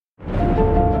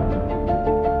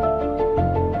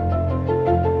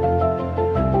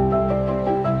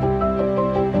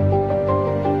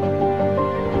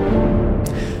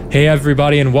Hey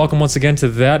everybody, and welcome once again to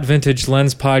That Vintage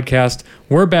Lens podcast.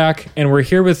 We're back, and we're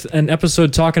here with an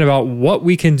episode talking about what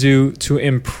we can do to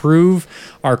improve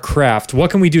our craft.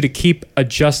 What can we do to keep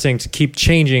adjusting, to keep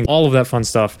changing, all of that fun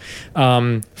stuff.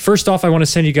 First off, I want to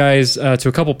send you guys to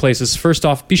a couple places. First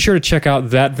off, be sure to check out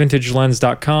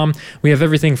thatvintagelens.com. We have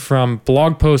everything from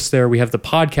blog posts there. We have the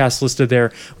podcast listed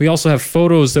there. We also have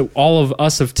photos that all of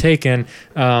us have taken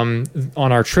on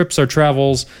our trips, our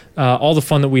travels, all the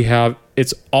fun that we have.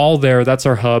 It's all there. That's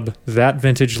our hub,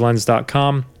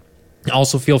 thatvintagelens.com.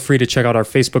 Also, feel free to check out our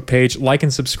Facebook page, like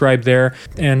and subscribe there,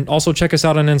 and also check us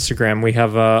out on Instagram. We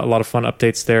have a lot of fun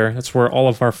updates there. That's where all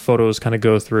of our photos kind of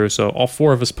go through. So all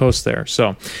four of us post there.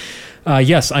 So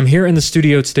yes, I'm here in the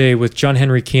studio today with John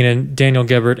Henry Keenan, Daniel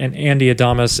Gebert, and Andy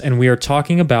Adamas, and we are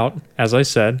talking about, as I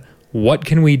said, what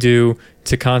can we do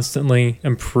to constantly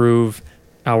improve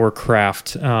our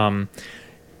craft.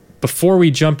 Before we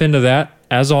jump into that,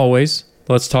 as always,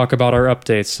 let's talk about our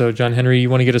updates. So, John Henry, you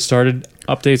want to get us started?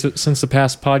 Updates since the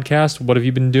past podcast? What have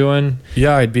you been doing?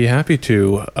 Yeah, I'd be happy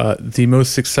to. The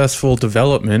most successful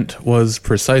development was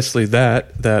precisely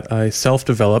that I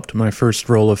self-developed my first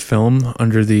roll of film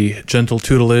under the gentle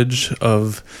tutelage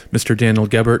of Mr. Daniel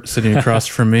Gebert sitting across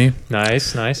from me.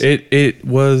 Nice. It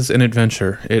was an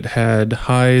adventure. It had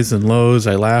highs and lows.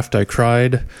 I laughed, I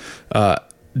cried.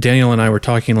 Daniel and I were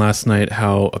talking last night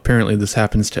how apparently this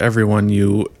happens to everyone.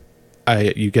 You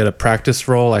get a practice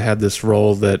roll. I had this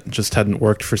roll that just hadn't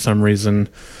worked for some reason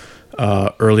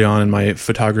early on in my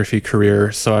photography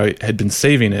career, so I had been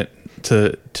saving it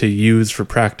to use for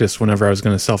practice whenever I was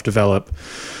going to self-develop.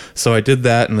 So I did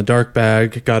that in the dark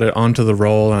bag, got it onto the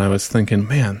roll, and I was thinking,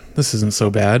 man, this isn't so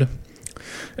bad.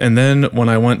 And then when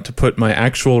I went to put my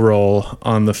actual roll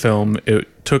on the film,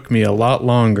 it took me a lot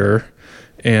longer.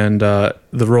 And the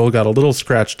roll got a little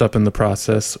scratched up in the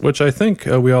process, which I think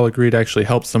we all agreed actually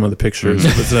helped some of the pictures.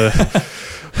 It was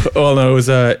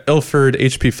a Ilford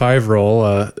HP5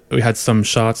 roll. We had some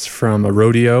shots from a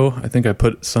rodeo. I think I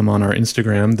put some on our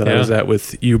Instagram that I was at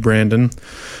with you, Brandon.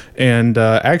 And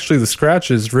actually the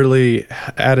scratches really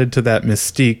added to that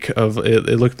mystique of it.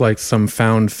 It looked like some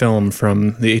found film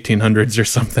from the 1800s or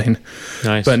something.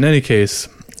 Nice. But in any case,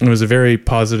 it was a very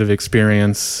positive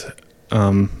experience.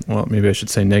 Well, maybe I should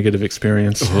say negative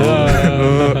experience.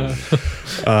 And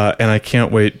I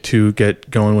can't wait to get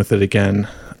going with it again.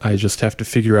 I just have to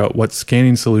figure out what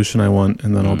scanning solution I want,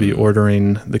 and then I'll be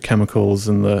ordering the chemicals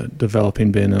and the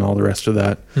developing bin and all the rest of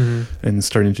that, and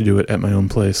starting to do it at my own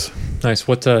place. Nice.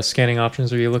 What scanning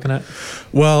options are you looking at?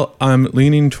 Well, I'm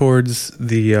leaning towards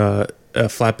the a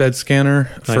flatbed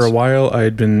scanner. Nice. For a while. I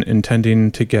had been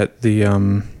intending to get the...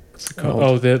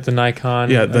 the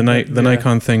Nikon. Yeah, the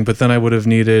Nikon thing, but then I would have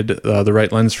needed the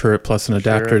right lens for it plus an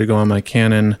adapter to go on my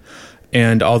Canon.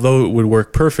 And although it would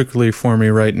work perfectly for me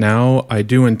right now, I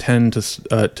do intend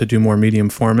to do more medium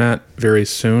format very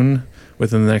soon,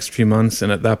 within the next few months.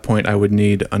 And at that point, I would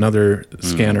need another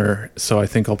scanner. So I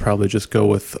think I'll probably just go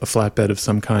with a flatbed of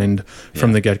some kind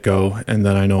from the get-go, and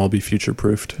then I know I'll be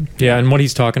future-proofed. Yeah, and what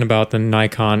he's talking about, the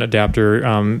Nikon adapter,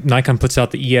 Nikon puts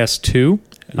out the ES2.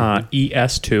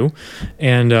 ES2,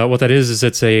 and what that is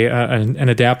it's an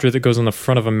adapter that goes on the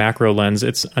front of a macro lens.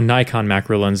 It's a Nikon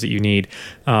macro lens that you need,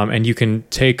 and you can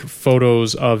take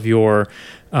photos of your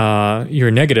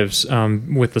negatives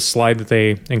with the slide that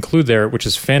they include there, which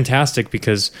is fantastic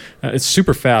because it's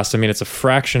super fast. I mean, it's a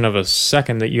fraction of a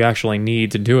second that you actually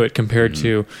need to do it compared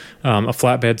to a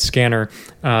flatbed scanner.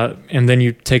 And then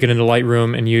you take it into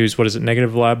Lightroom and use,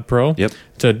 Negative Lab Pro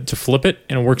to flip it,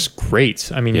 and it works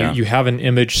great. I mean, you have an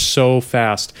image so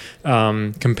fast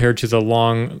compared to the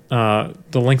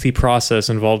lengthy process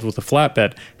involved with a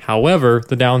flatbed. However,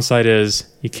 the downside is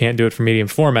you can't do it for medium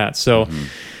format. So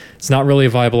it's not really a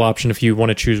viable option if you want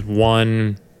to choose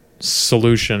one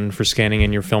solution for scanning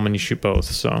in your film and you shoot both.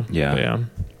 So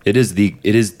it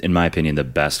is in my opinion the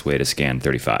best way to scan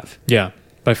 35. Yeah,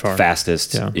 by far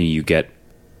fastest. Yeah. You get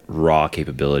raw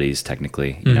capabilities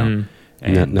technically. You know,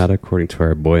 and not according to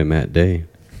our boy Matt Day.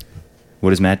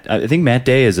 What is Matt? I think Matt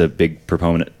Day is a big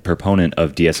proponent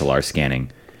of DSLR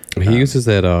scanning. He uses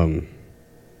that.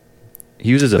 He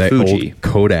uses a Fuji old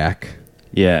Kodak.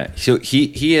 Yeah, so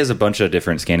he has a bunch of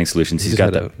different scanning solutions. He's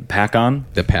got the Pacon,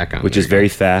 which is very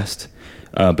fast,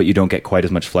 but you don't get quite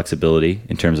as much flexibility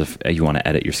in terms of you want to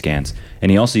edit your scans. And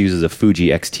he also uses a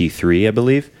Fuji X-T3, I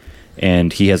believe,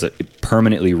 and he has it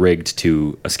permanently rigged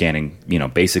to a scanning,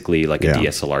 basically like a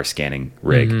DSLR scanning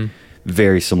rig,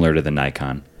 very similar to the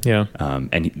Nikon. Yeah,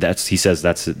 and he says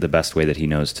that's the best way that he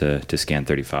knows to scan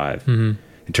 35 in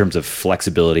terms of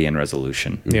flexibility and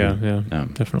resolution. Yeah,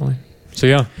 definitely. So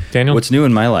yeah, Daniel, what's new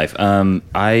in my life?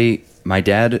 My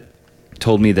dad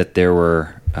told me that there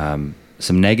were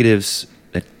some negatives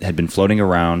that had been floating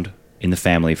around in the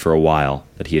family for a while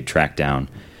that he had tracked down.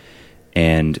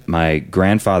 And my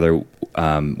grandfather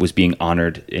was being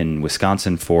honored in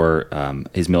Wisconsin for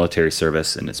his military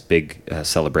service and this big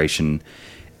celebration,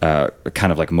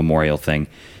 kind of like a memorial thing.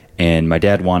 And my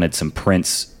dad wanted some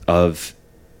prints of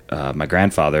my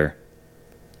grandfather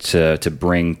to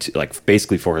bring to, like,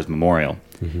 basically for his memorial.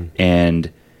 Mm-hmm.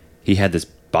 And he had this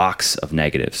box of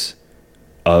negatives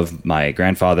of my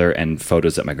grandfather and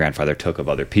photos that my grandfather took of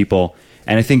other people.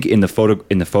 And I think in the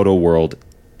photo world,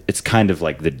 it's kind of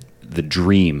like the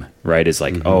dream, right? Is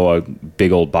like, mm-hmm. A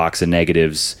big old box of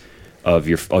negatives of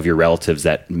your relatives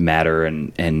that matter,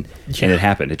 and it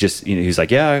happened. It just, he's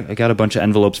like, yeah, I got a bunch of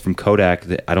envelopes from Kodak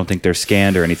that I don't think they're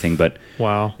scanned or anything, but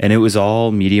wow. And it was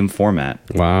all medium format.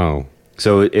 Wow.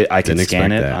 So I could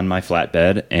scan it on my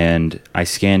flatbed, and I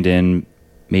scanned in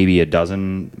maybe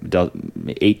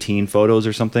 18 photos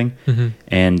or something, mm-hmm.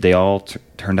 and they all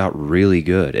turned out really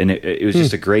good. And it was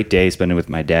just a great day spending with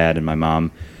my dad and my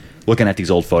mom, looking at these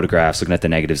old photographs, looking at the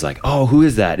negatives, like, oh, who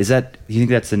is that? You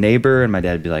think that's the neighbor? And my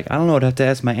dad would be like, I don't know, I'd have to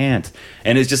ask my aunt.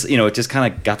 And it's just, it just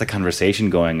kind of got the conversation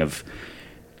going of,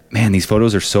 man, these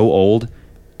photos are so old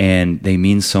and they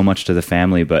mean so much to the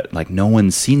family, but like no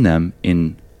one's seen them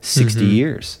in 60 mm-hmm.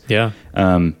 years. Yeah.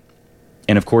 And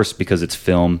of course, because it's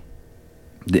film,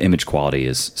 the image quality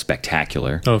is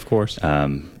spectacular. Oh, of course.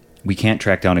 We can't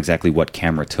track down exactly what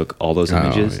camera took all those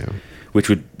images. Oh, yeah. Which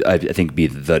would, I think, be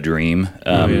the dream.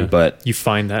 But you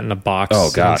find that in a box. Oh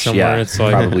gosh, somewhere. Yeah, it's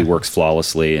like, probably works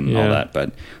flawlessly and all that.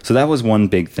 But so that was one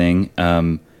big thing.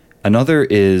 Another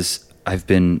is I've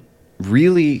been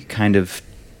really kind of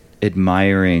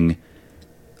admiring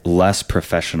less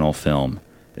professional film,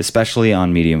 especially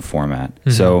on medium format.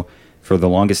 Mm-hmm. So for the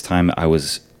longest time, I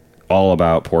was all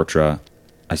about Portra.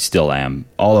 I still am.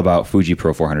 All about Fuji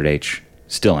Pro 400H.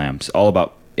 Still am. All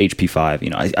about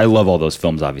HP5. I love all those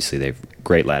films. Obviously, they have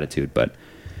great latitude, but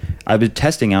I've been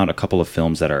testing out a couple of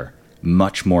films that are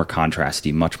much more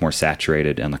contrasty, much more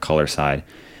saturated on the color side,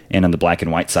 and on the black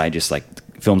and white side, just like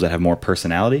films that have more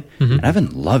personality. Mm-hmm. And I've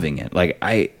been loving it. Like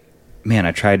I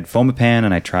tried Fomapan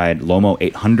and I tried Lomo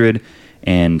 800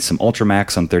 and some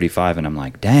Ultramax on 35, and I'm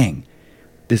like, dang,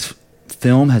 this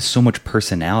film has so much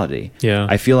personality. Yeah,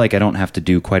 I feel like I don't have to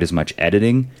do quite as much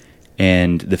editing.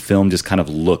 And the film just kind of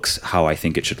looks how I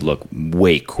think it should look,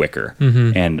 way quicker.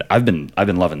 Mm-hmm. And I've been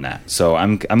loving that. So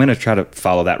I'm going to try to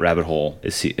follow that rabbit hole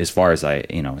as far as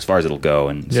it'll go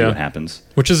and see what happens.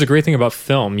 Which is a great thing about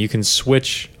film. You can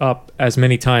switch up as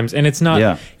many times, and it's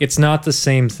not the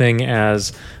same thing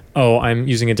as, oh, I'm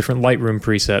using a different Lightroom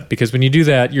preset, because when you do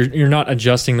that, you're not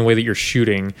adjusting the way that you're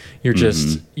shooting. You're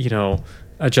just,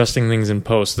 adjusting things in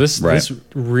post. This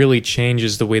really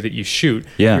changes the way that you shoot.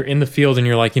 Yeah. You're in the field and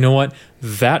you're like, you know what?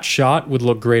 That shot would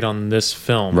look great on this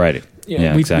film. Right.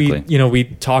 Yeah, exactly. We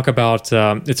talk about,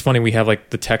 it's funny, we have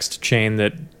like the text chain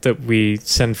that we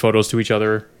send photos to each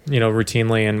other,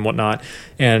 routinely and whatnot.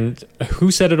 And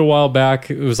who said it a while back?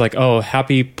 It was like, oh,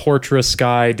 happy Portra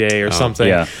Sky Day or something.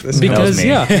 Yeah. Because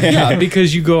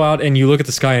because you go out and you look at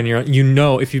the sky and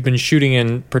if you've been shooting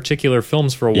in particular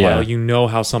films for a while, you know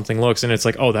how something looks, and it's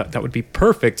like, oh, that would be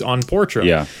perfect on Portra.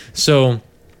 Yeah. So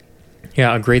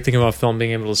a great thing about film,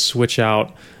 being able to switch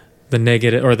out the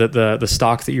negative or the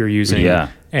stock that you're using. Yeah.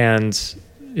 And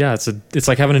it's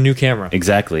like having a new camera.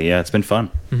 Exactly. Yeah, it's been fun.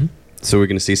 Mm-hmm. So we're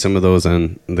going to see some of those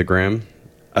on the gram.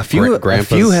 A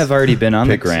few have already been on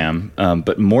the gram,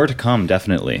 but more to come.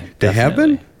 Definitely. They have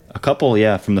been. A couple,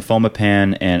 from the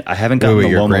Fomapan, and I haven't gotten the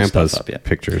Lomo stuff up yet.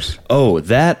 Pictures. Oh,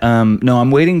 that. No,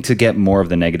 I'm waiting to get more of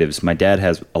the negatives. My dad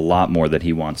has a lot more that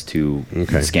he wants to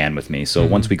scan with me. So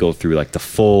once we go through like the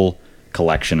full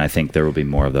collection, I think there will be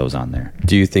more of those on there.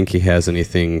 Do you think he has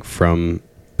anything from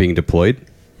being deployed?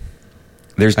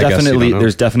 There's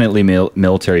definitely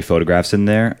military photographs in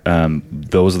there.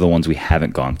 Those are the ones we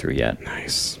haven't gone through yet.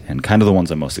 Nice. And kind of the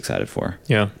ones I'm most excited for.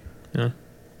 Yeah.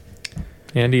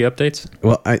 Andy, updates?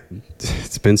 Well,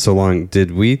 it's been so long.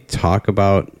 Did we talk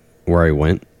about where I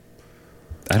went?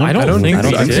 I don't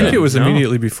think it was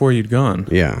immediately before you'd gone.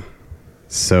 Yeah.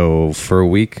 So for a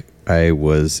week, I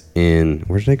was in.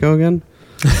 Where did I go again?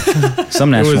 Some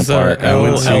national park. I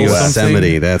went to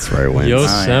Yosemite. That's where I went.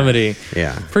 Yosemite.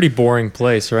 Yeah. Pretty boring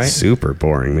place, right? Super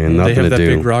boring, man. Nothing to do. They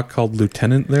have that big rock called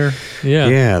Lieutenant there. Yeah.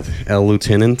 Yeah. El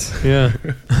Lieutenant. Yeah.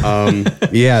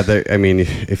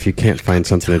 If you can't find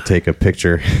something to take a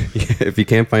picture, if you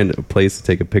can't find a place to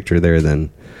take a picture there, then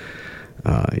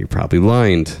you're probably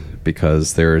blind,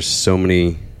 because there are so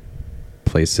many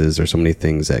places or so many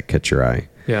things that catch your eye.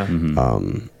 Yeah.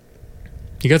 Mm-hmm.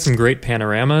 You got some great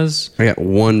panoramas. I got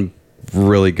one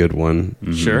really good one.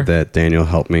 Sure. That Daniel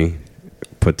helped me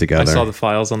put together. I saw the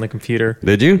files on the computer.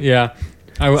 Did you? Yeah.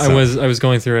 I was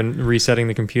going through and resetting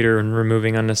the computer and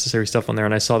removing unnecessary stuff on there,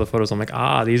 and I saw the photos. I'm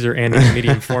like, these are Andy's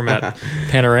medium format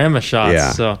panorama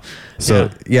shots. Yeah. So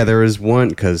there was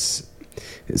one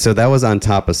so that was on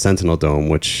top of Sentinel Dome,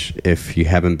 which if you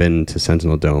haven't been to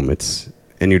Sentinel Dome,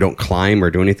 and you don't climb or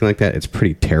do anything like that, it's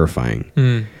pretty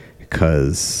terrifying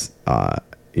because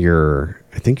you're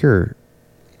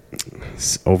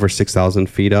over 6,000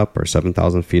 feet up or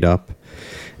 7,000 feet up.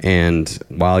 And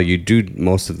while you do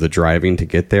most of the driving to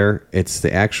get there, it's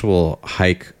the actual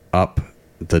hike up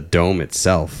the dome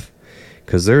itself.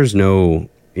 Because there's no,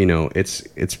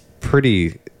 it's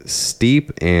pretty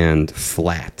steep and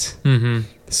flat. Mm-hmm.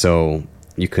 So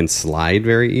you can slide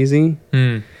very easy.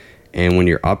 Mm. And when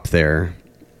you're up there,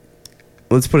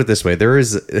 let's put it this way. There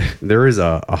is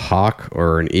a hawk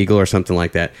or an eagle or something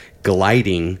like that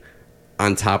gliding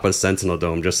on top of Sentinel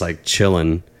Dome, just like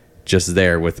chilling just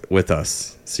there with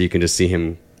us. So you can just see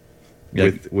him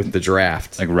with the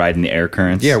draft. Like riding the air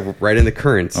currents? Yeah, right in the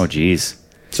currents. Oh, geez.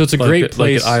 So it's a great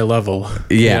place. Like at eye level.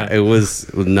 Yeah, it was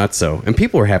nutso. And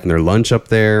people were having their lunch up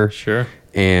there. Sure.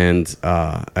 And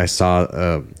I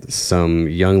saw some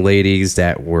young ladies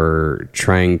that were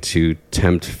trying to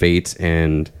tempt fate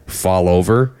and fall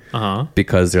over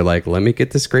because they're like, let me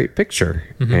get this great picture.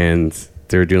 Mm-hmm. And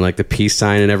they're doing like the peace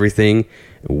sign and everything.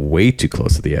 Way too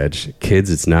close to the edge.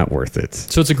 Kids, it's not worth it.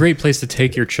 So it's a great place to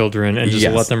take your children and just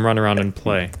let them run around and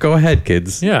play. Go ahead,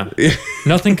 kids. Yeah.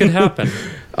 Nothing could happen.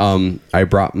 I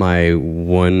brought my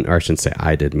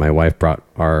my wife brought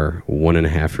our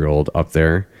 1.5-year-old up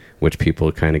there, which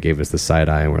people kind of gave us the side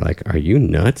eye and were like, are you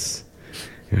nuts?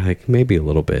 And you're like, maybe a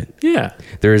little bit. Yeah.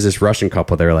 There is this Russian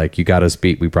couple. They're like, you got us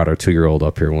beat. We brought our 2-year-old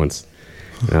up here once.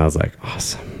 And I was like,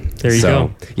 awesome. There you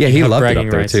go. Yeah, he loved it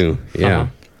up there too. Yeah.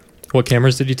 What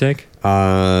cameras did you take?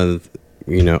 I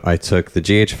took the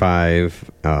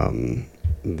GH5,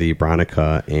 the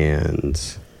Bronica,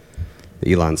 and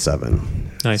the Elon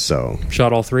 7. Nice. So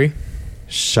shot all three?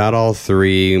 Shot all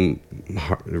three.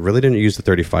 Really didn't use the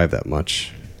 35 that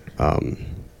much.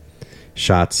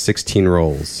 Shot 16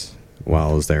 rolls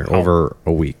while I was there over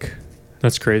a week.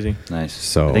 That's crazy. Nice.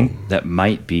 So I think that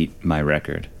might beat my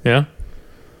record. Yeah?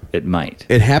 It might.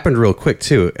 It happened real quick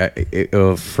too.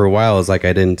 For a while, I was like,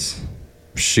 I didn't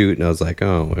shoot, and I was like,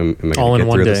 oh, am I all in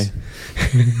one day?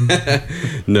 This?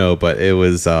 No, but it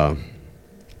was. And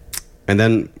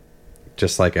then,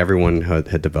 just like everyone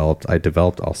had developed, I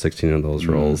developed all 16 of those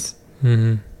rolls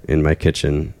in my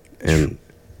kitchen and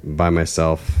by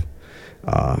myself.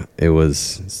 It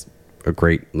was a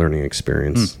great learning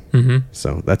experience. Mm-hmm.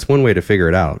 So that's one way to figure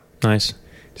it out. Nice.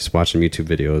 Just watch some YouTube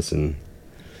videos and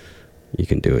you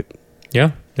can do it.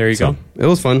 Yeah, there you go. It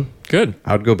was fun. Good.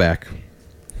 I would go back.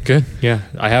 Good. Yeah,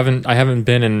 I haven't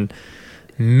been in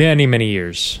many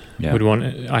years. Yeah.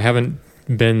 I haven't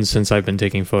been since I've been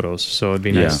taking photos, so it'd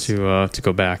be nice to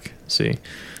go back, see.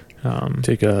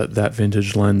 Take that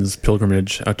vintage lens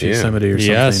pilgrimage out to Yosemite or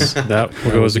something. Yes, that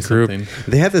will go as a group.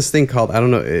 They have this thing called, I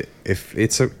don't know if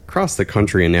it's across the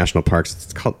country in national parks.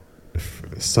 It's called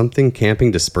something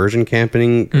camping, dispersion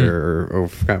camping, or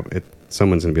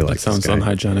someone's gonna be like, that sounds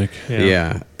unhygienic.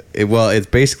 Yeah. It's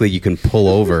basically you can pull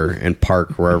over and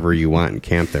park wherever you want and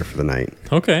camp there for the night.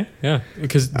 Okay, yeah.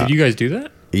 Because did you guys do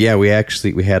that? Yeah, we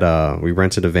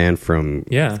rented a van from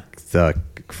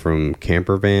from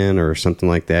Camper Van or something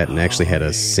like that, and actually had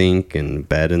a sink and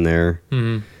bed in there.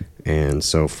 Mm-hmm. And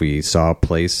so if we saw a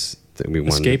place that we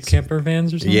wanted, Escape Camper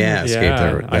Vans or something. Yeah, Escape.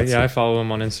 I follow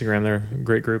them on Instagram. They're a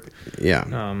great group.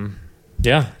 Yeah.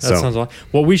 Yeah, that sounds like.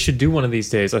 Well, we should do one of these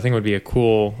days. I think it would be a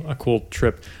cool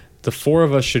trip. The 4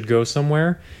 of us should go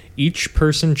somewhere. Each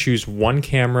person choose one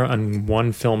camera and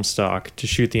one film stock to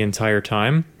shoot the entire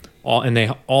time. And they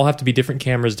all have to be different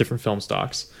cameras, different film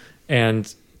stocks,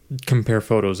 and compare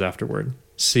photos afterward.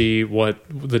 See what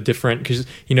the different, because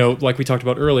like we talked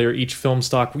about earlier, each film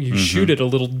stock you shoot it a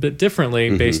little bit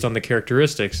differently based on the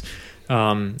characteristics,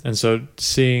 and so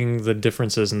seeing the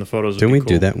differences in the photos. Didn't we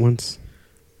do that once?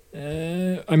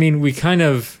 We kind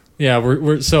of,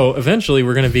 we're so eventually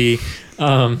we're going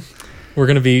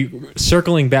to be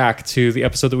circling back to the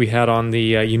episode that we had on the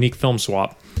unique film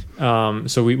swap.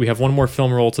 So we have one more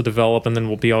film roll to develop, and then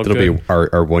we'll be all good. It'll be our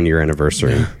 1-year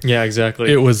anniversary. Yeah,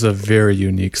 exactly. It was a very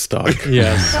unique stock.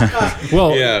 Yes.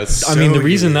 Well, the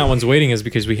reason that one's waiting is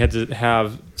because we had to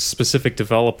have specific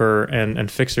developer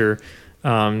and fixer.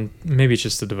 Maybe it's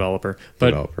just the developer,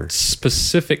 but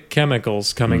specific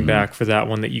chemicals coming back for that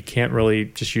one that you can't really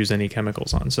just use any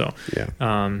chemicals on. So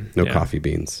no coffee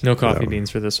beans. No coffee beans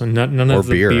for this one. None of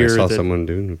the beer. I saw someone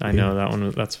do. I know that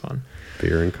one. That's fun.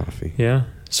 Beer and coffee. Yeah.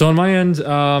 So on my end,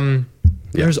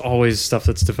 There's always stuff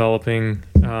that's developing.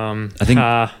 I think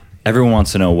everyone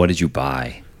wants to know, what did you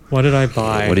buy? What did I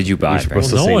buy? What did you buy? Well,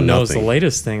 no one knows the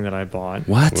latest thing that I bought.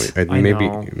 What?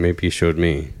 Maybe you showed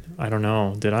me. I don't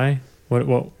know. Did I? What?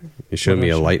 You showed me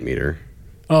a light meter.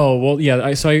 Oh, well,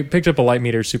 yeah. So I picked up a light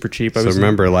meter super cheap. I was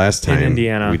remember last time in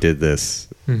Indiana. We did this,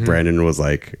 Brandon was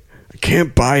like, I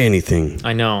can't buy anything.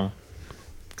 I know.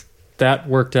 That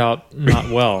worked out not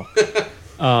well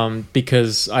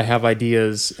because I have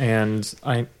ideas and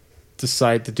I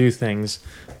decide to do things.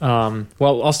 Well,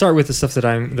 I'll start with the stuff that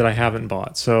I haven't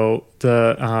bought. So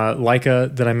the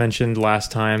Leica that I mentioned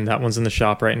last time, that one's in the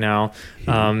shop right now.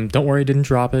 Don't worry, I didn't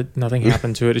drop it. Nothing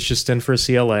happened to it. It's just in for a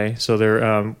CLA. So they're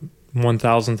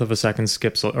 1,000th of a second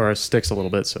sticks a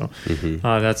little bit. So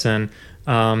that's in.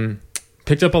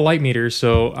 Picked up a light meter.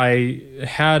 So I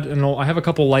have a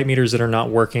couple light meters that are not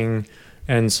working.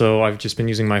 And so I've just been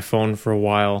using my phone for a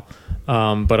while.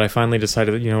 But I finally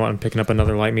decided that, you know what, I'm picking up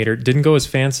another light meter. Didn't go as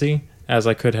fancy as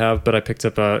I could have, but I picked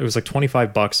up it was like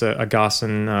 $25, a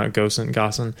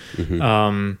Gosen.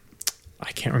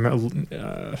 I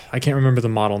can't remember the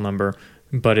model number,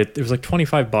 but it was like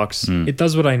 $25. It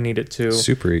does what I need it to.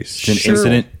 Super easy. It's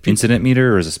an incident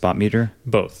meter or is it a spot meter?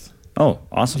 Both. Oh,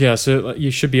 awesome. Yeah, so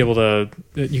you should be able to,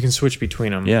 you can switch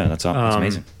between them. Yeah, that's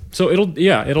amazing. So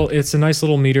it's a nice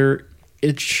little meter.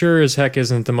 It sure as heck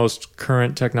isn't the most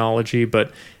current technology,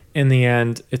 but in the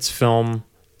end, it's film.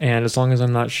 And as long as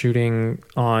I'm not shooting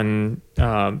on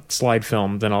slide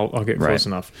film, then I'll get close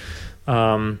enough.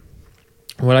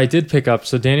 What I did pick up,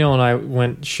 so Daniel and I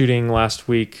went shooting last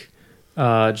week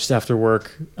just after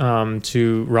work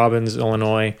to Robbins,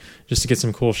 Illinois, just to get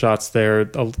some cool shots there.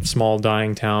 A small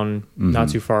dying town, not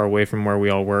too far away from where we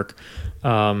all work.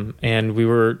 And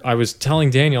I was telling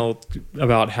Daniel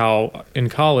about how in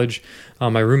college,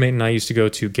 my roommate and I used to go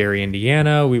to Gary,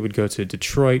 Indiana. We would go to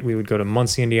Detroit. We would go to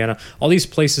Muncie, Indiana. All these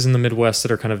places in the Midwest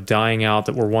that are kind of dying out,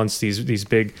 that were once these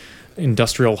big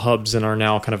industrial hubs and are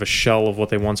now kind of a shell of what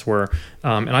they once were.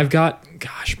 And I've got,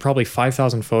 probably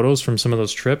 5,000 photos from some of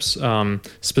those trips,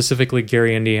 specifically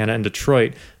Gary, Indiana, and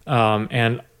Detroit.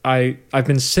 And I've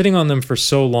been sitting on them for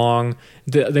so long.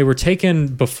 They were taken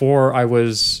before I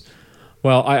was...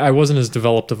 Well, I wasn't as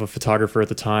developed of a photographer at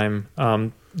the time.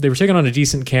 They were taken on a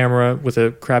decent camera with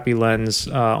a crappy lens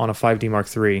on a 5D Mark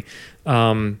III.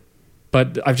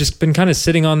 But I've just been kind of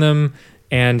sitting on them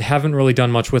and haven't really done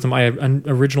much with them. I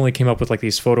originally came up with like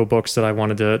these photo books that I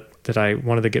wanted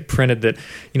to get printed. That,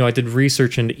 you know, I did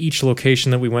research into each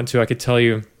location that we went to. I could tell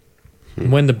you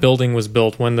when the building was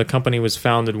built, when the company was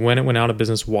founded, when it went out of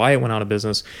business, why it went out of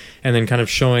business, and then kind of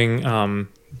showing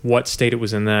what state it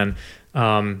was in then.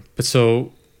 But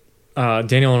so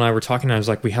Daniel and I were talking, and I was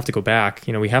like, we have to go back.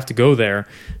 You know, we have to go there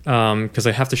because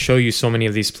I have to show you so many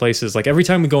of these places. Like every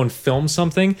time we go and film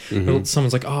something,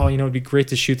 someone's like, oh, you know, it'd be great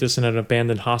to shoot this in an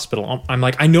abandoned hospital. I'm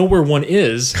like, I know where one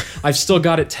is. I've still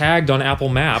got it tagged on Apple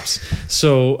Maps.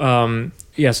 So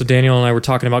so Daniel and I were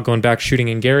talking about going back shooting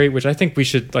in Gary, which I think we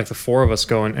should, like the four of us,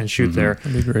 go and shoot there.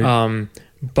 That'd be great.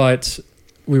 But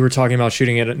we were talking about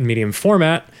shooting it in medium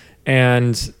format,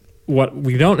 and what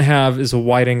we don't have is a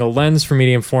wide angle lens for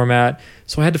medium format.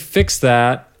 So I had to fix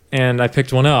that, and I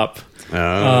picked one up.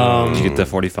 Did you get the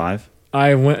 45?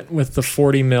 I went with the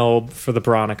 40 mil for the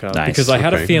Bronica because I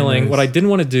had a feeling what I didn't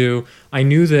want to do. I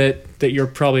knew that you're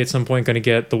probably at some point going to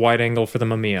get the wide angle for the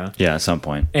Mamiya. Yeah, at some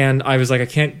point. And I was like, I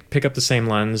can't pick up the same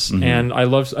lens, and I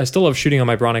still love shooting on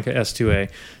my Bronica S2A.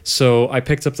 So I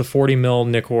picked up the 40 mil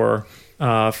Nikkor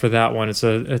for that one. It's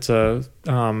a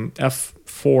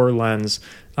f4 lens.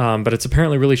 But it's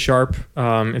apparently really sharp.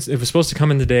 It was supposed to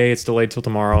come in today. It's delayed till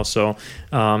tomorrow. So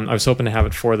I was hoping to have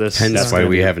it for this. Hence why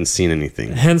we haven't seen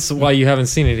anything. Hence why you haven't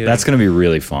seen anything. That's going to be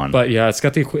really fun. But yeah, it's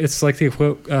like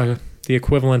the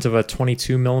equivalent of a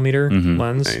 22 millimeter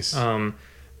lens. Nice.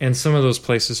 And some of those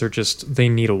places are just, they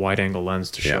need a wide angle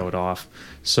lens to show it off.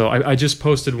 So I just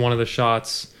posted one of the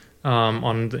shots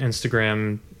on the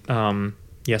Instagram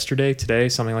today,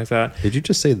 something like that. Did you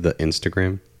just say the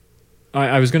Instagram?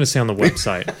 I was going to say on the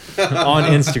website, on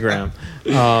Instagram,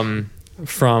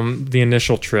 from the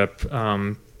initial trip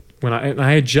when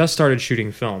I had just started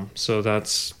shooting film, so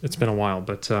it's been a while,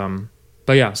 but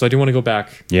yeah, so I do want to go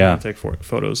back, and take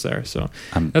photos there. So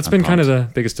that's been kind of the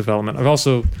biggest development. I've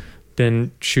also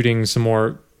been shooting some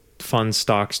more fun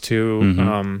stocks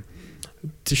too.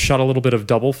 To shot a little bit of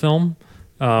double film.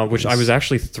 Which I was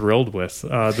actually thrilled with.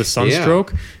 The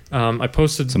Sunstroke. I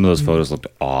posted... Some of those photos looked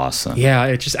awesome. Yeah,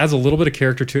 it just adds a little bit of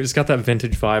character to it. It's got that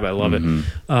vintage vibe. I love it.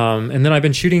 And then I've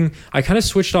been shooting... I kind of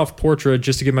switched off Portra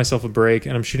just to give myself a break,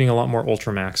 and I'm shooting a lot more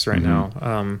Ultramax right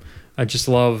now. I just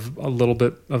love a little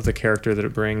bit of the character that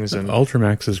it brings. And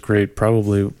Ultramax is great.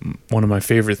 Probably one of my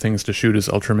favorite things to shoot is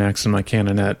Ultramax and my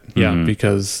Canonette. Yeah.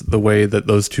 Because the way that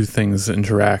those two things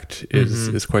interact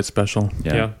is quite special.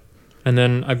 Yeah. And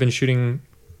then I've been shooting...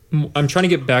 I'm trying to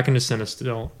get back into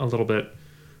Cinestill a little bit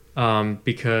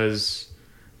because,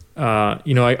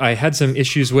 I had some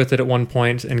issues with it at one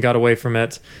point and got away from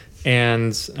it.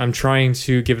 And I'm trying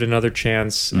to give it another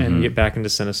chance and get back into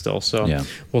Cinestill. So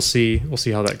we'll see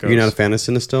how that goes. You're not a fan of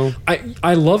Cinestill?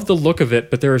 I love the look of it,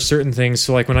 but there are certain things.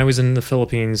 So like when I was in the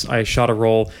Philippines, I shot a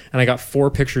roll and I got 4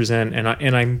 pictures in,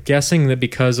 and I'm guessing that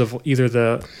because of either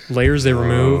the layers they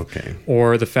remove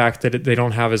or the fact that they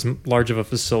don't have as large of a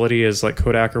facility as like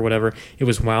Kodak or whatever, it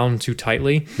was wound too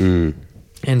tightly.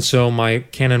 And so my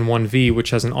Canon 1V,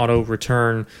 which has an auto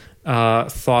return,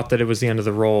 thought that it was the end of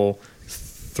the roll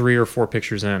 3 or 4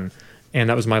 pictures in, and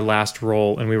that was my last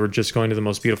roll, and we were just going to the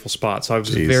most beautiful spot. So I was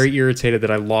very irritated that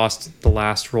I lost the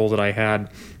last roll that I had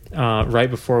right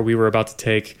before we were about to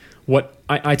take what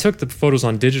I took the photos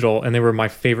on digital, and they were my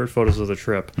favorite photos of the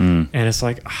trip. And it's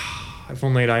like, if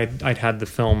only I'd had the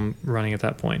film running at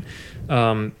that point.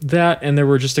 That, and there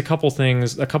were just a couple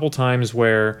times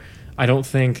where I don't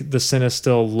think the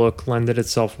Cinestill look lended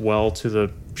itself well to the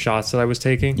shots that I was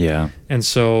taking. Yeah. And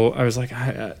so I was like,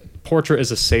 Portrait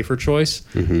is a safer choice.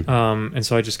 And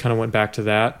so I just kind of went back to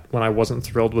that when I wasn't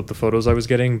thrilled with the photos I was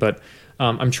getting. But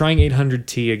I'm trying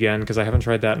 800T again because I haven't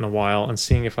tried that in a while, and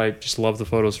seeing if I just love the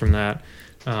photos from that.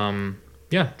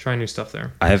 Trying new stuff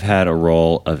there. I have had a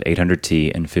roll of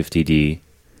 800T and 50D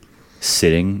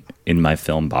sitting in my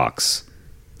film box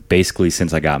basically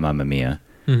since I got my Mamiya.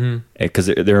 Because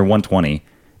they're 120,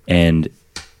 and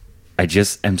I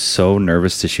just am so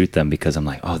nervous to shoot them because I'm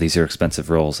like, oh, these are expensive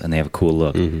rolls and they have a cool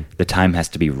look. The time has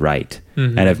to be right.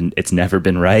 And it's never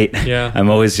been right. Yeah. I'm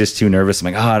always just too nervous.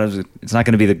 I'm like, it's not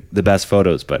going to be the best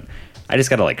photos, but I just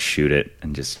got to like shoot it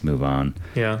and just move on.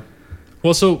 Yeah.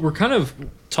 Well, so we're kind of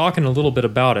talking a little bit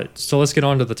about it. So let's get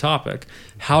on to the topic.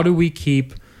 How do we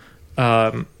keep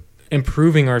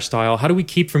improving our style? How do we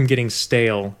keep from getting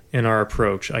stale in our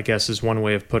approach, I guess is one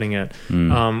way of putting it.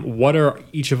 What are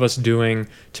each of us doing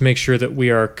to make sure that we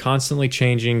are constantly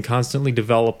changing, constantly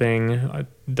developing?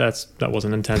 That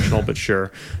wasn't intentional, but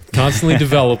sure. Constantly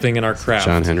developing in our craft.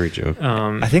 John Henry joke.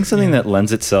 I think something that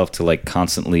lends itself to like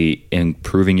constantly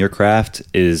improving your craft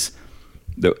is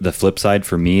the flip side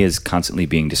for me is constantly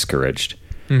being discouraged.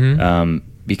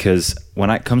 Because when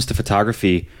it comes to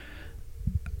photography,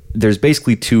 there's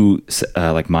basically 2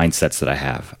 like mindsets that I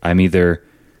have. I'm either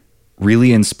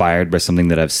really inspired by something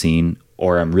that I've seen,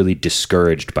 or I'm really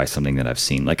discouraged by something that I've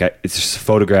seen. Like it's just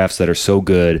photographs that are so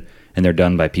good and they're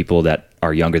done by people that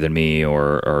are younger than me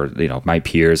or my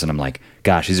peers, and I'm like,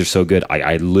 gosh, these are so good.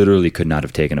 I literally could not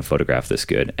have taken a photograph this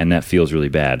good, and that feels really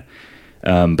bad.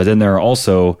 But then there are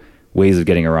also ways of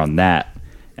getting around that,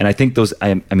 and I think those.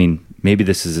 I mean, maybe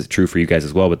this is true for you guys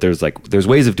as well, but there's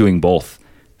ways of doing both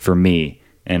for me,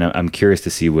 and I'm curious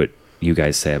to see what you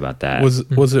guys say about that.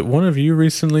 Was it one of you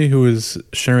recently who was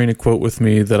sharing a quote with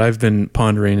me that I've been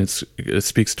pondering? It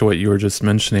speaks to what you were just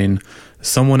mentioning.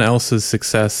 Someone else's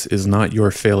success is not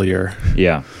your failure.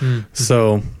 Yeah.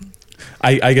 So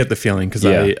I get the feeling, because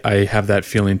I have that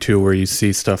feeling too, where you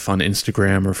see stuff on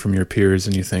Instagram or from your peers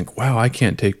and you think, wow, I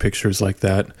can't take pictures like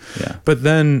that. Yeah. But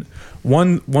then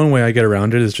one way I get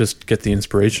around it is just get the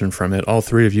inspiration from it. All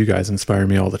 3 of you guys inspire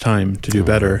me all the time to do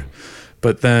better.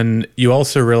 But then you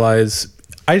also realize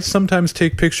I sometimes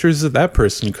take pictures that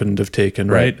person couldn't have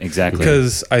taken, right? Exactly.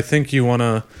 Because I think you want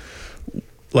to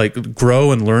like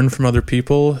grow and learn from other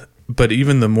people. But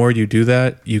even the more you do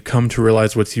that, you come to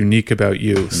realize what's unique about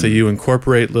you. So you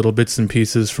incorporate little bits and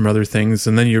pieces from other things.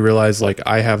 And then you realize, like,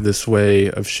 I have this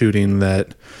way of shooting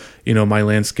that, my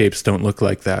landscapes don't look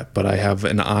like that, but I have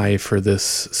an eye for this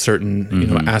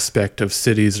certain, aspect of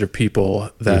cities or people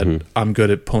that I'm good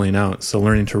at pulling out. So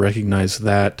learning to recognize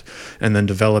that and then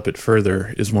develop it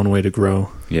further is one way to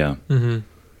grow. Yeah.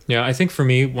 Yeah, I think for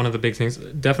me, one of the big things,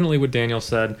 definitely what Daniel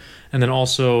said, and then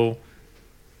also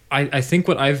I think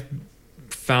what I've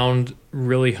found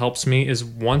really helps me is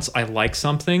once I like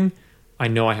something, I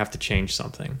know I have to change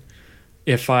something.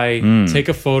 If I take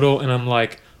a photo and I'm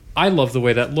like, I love the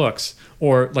way that looks,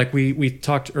 or like we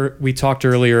talked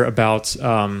earlier about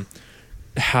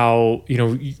how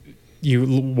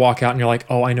you walk out and you're like,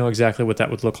 oh, I know exactly what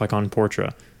that would look like on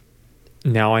Portra.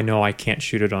 Now I know I can't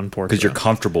shoot it on Portra because you're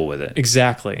comfortable with it.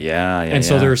 Exactly. Yeah. And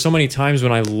so there are so many times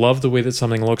when I love the way that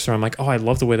something looks, or I'm like, oh, I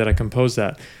love the way that I compose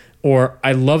that, or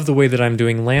I love the way that I'm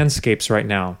doing landscapes right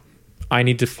now. I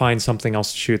need to find something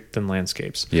else to shoot than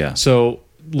landscapes. Yeah. So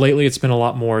lately it's been a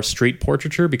lot more street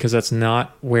portraiture because that's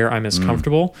not where I'm as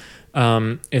comfortable.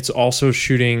 It's also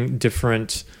shooting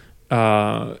different,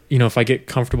 if I get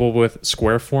comfortable with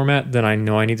square format, then I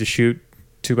know I need to shoot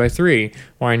 2x3,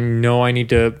 or I know I need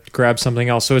to grab something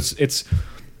else. So it's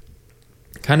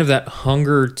kind of that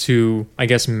hunger to, I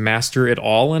guess, master it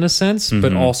all in a sense,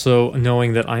 but also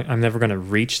knowing that I'm never going to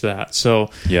reach that. So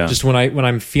just when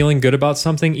I'm feeling good about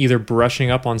something, either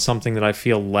brushing up on something that I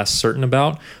feel less certain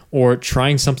about or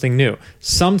trying something new.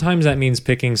 Sometimes that means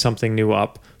picking something new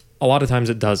up. A lot of times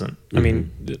it doesn't. I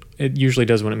mean, it usually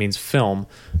does when it means film.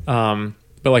 But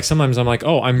like sometimes I'm like,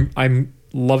 oh, I'm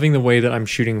loving the way that I'm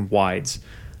shooting wides.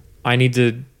 I need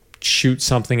to shoot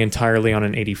something entirely on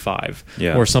an 85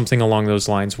 or something along those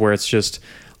lines where it's just,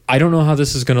 I don't know how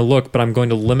this is going to look, but I'm going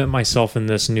to limit myself in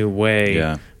this new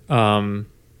way.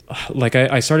 Like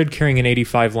I started carrying an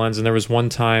 85 lens, and there was one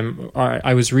time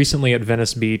I was recently at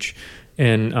Venice Beach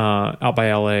in out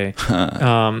by LA.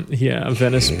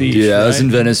 Venice Beach. Dude, I was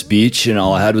in Venice Beach, and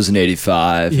all I had was an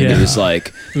 85, and it was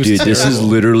like, dude, terrible. This is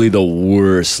literally the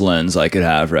worst lens I could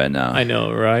have right now. I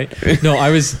know, right? No,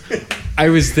 I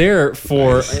was there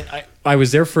for I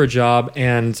was there for a job,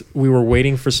 and we were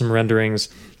waiting for some renderings.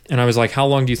 And I was like, how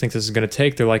long do you think this is going to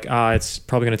take? They're like, it's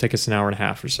probably going to take us an hour and a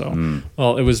half or so.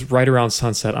 Well, it was right around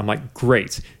sunset. I'm like,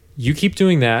 great. You keep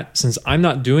doing that. Since I'm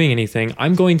not doing anything,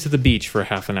 I'm going to the beach for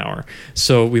half an hour.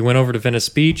 So we went over to Venice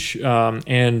Beach.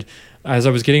 And as I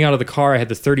was getting out of the car, I had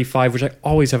the 35, which I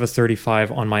always have a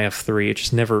 35 on my F3. It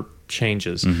just never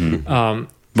changes. The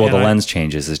lens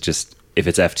changes. It's just if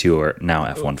it's F2 or now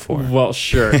F1.4. Well,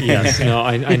 sure. Yes. No,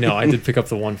 I know. I did pick up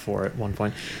the 1.4 at one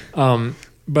point.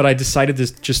 But I decided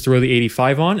to just throw the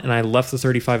 85 on, and I left the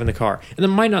 35 in the car. And it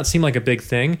might not seem like a big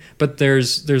thing, but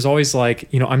there's always like,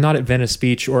 I'm not at Venice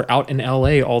Beach or out in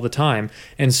LA all the time.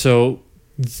 And so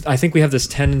I think we have this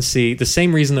tendency, the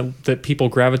same reason that people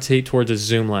gravitate towards a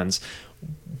zoom lens.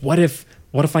 What if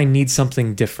I need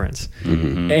something different?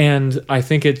 And I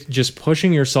think it's just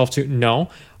pushing yourself to, no,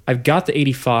 I've got the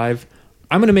 85.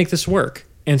 I'm going to make this work.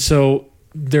 And so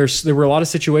there were a lot of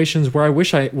situations where I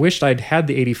wished I'd had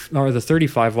the 80 or the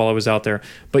 35 while I was out there,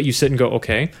 but you sit and go,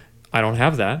 okay, I don't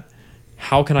have that.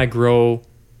 How can I grow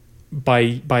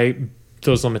by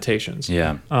those limitations?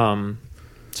 Yeah.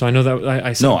 So I know that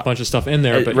I said a bunch of stuff in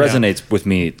there, it resonates with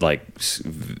me like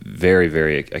very,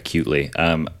 very acutely.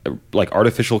 Like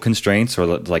artificial constraints or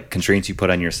like constraints you put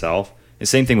on yourself. The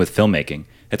same thing with filmmaking.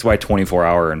 That's why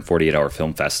 24-hour and 48-hour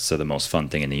film fests are the most fun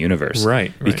thing in the universe.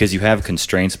 Right. Because you have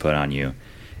constraints put on you.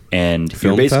 And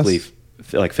film you're basically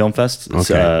like film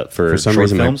fests for some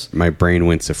reason films. My brain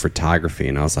went to photography,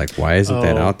 and I was like, why isn't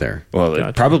that out there? Well,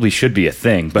 it probably should be a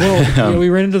thing. But we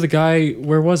ran into the guy,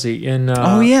 where was he?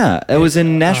 It was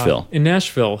in Nashville. In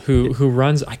Nashville, who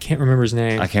runs, I can't remember his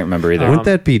name. I can't remember either. Wouldn't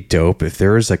that be dope if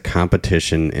there was a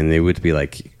competition and they would be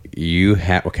like, you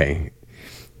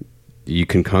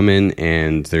can come in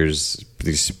and there's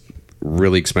these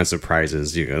really expensive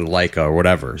prizes, Leica or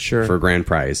whatever, for a grand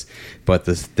prize. But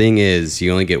the thing is,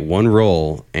 you only get one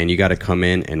roll, and you got to come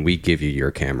in and we give you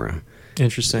your camera.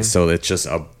 Interesting. So it's just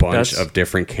a bunch of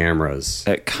different cameras.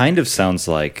 It kind of sounds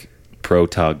like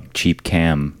ProTug cheap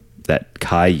cam that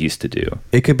Kai used to do.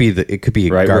 It could be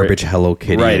garbage Hello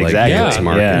Kitty. Right, exactly.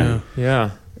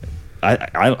 Yeah.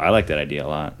 I like that idea a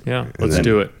lot. Yeah, let's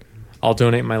do it. I'll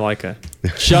donate my Leica.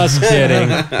 Just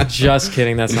kidding. Just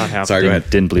kidding. That's not happening. Sorry, go ahead.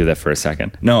 Didn't believe that for a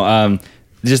second. No,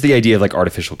 just the idea of like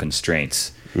artificial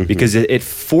constraints, because it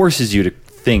forces you to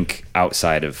think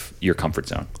outside of your comfort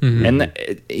zone. And,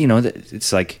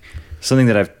 it's like something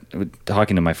that I've been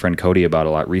talking to my friend Cody about a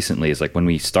lot recently is like when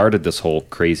we started this whole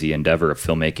crazy endeavor of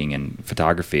filmmaking and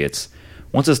photography, it's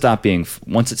once it stops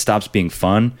being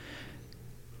fun,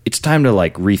 it's time to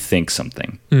like rethink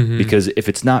something, because if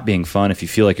it's not being fun, if you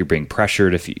feel like you're being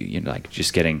pressured, if you're like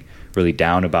just getting really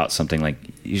down about something, like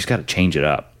you just got to change it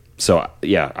up. So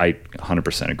yeah, I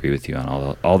 100% agree with you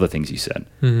on all the things you said.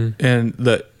 And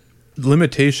the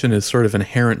limitation is sort of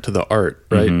inherent to the art,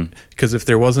 right? Because if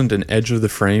there wasn't an edge of the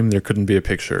frame, there couldn't be a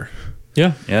picture.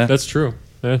 Yeah, that's true.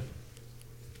 Yeah.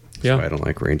 That's why I don't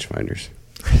like rangefinders.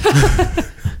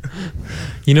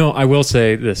 I will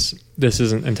say this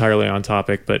isn't entirely on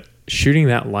topic, but shooting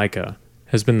that Leica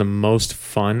has been the most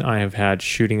fun I have had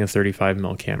shooting a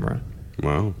 35mm camera.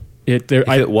 Wow. If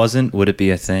it wasn't, would it be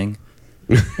a thing?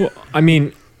 Well, I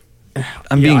mean,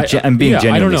 I'm being genuinely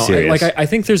I don't know. serious. I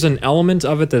think there's an element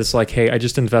of it that's like, hey, I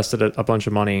just invested a bunch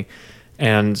of money,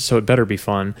 and so it better be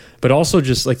fun. But also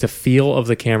just like the feel of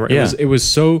the camera. It was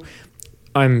so,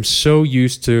 I'm so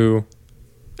used to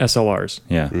SLRs.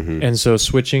 Yeah. And so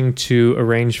switching to a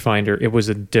rangefinder, it was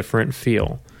a different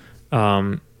feel.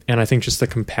 And I think just the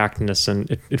compactness, and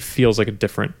it feels like a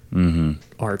different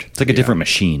art. It's like a different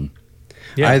machine.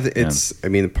 Yeah, I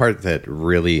mean, the part that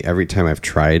really every time I've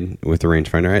tried with the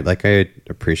rangefinder, I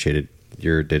appreciated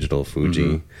your digital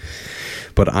Fuji,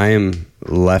 but I am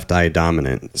left eye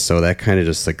dominant, so that kind of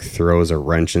just like throws a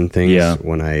wrench in things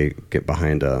when I get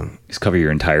behind a. Just cover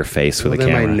your entire face with a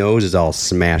camera. My nose is all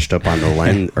smashed up on the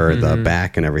lens or the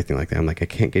back and everything like that. I'm like, I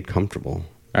can't get comfortable.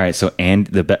 All right, so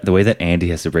the way that Andy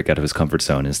has to break out of his comfort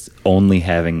zone is only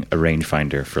having a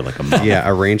rangefinder for like a month. Yeah,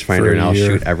 a rangefinder, and I'll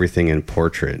shoot everything in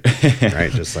portrait,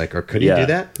 right? Just like, or could you do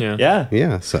that?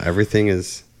 Yeah. So everything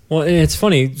is. Well, it's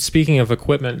funny, speaking of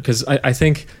equipment, because I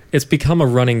think it's become a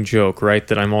running joke, right?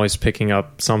 That I'm always picking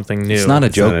up something new. It's not a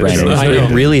joke, Brandon.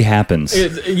 It really happens.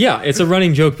 It's a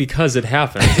running joke because it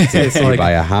happens. It's you like,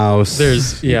 buy a house,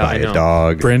 you buy a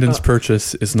dog. Brandon's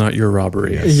purchase is not your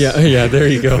robbery. Yeah, there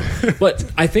you go. But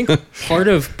I think part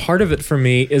of it for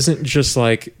me isn't just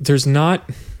like,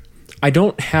 I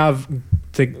don't have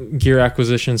the gear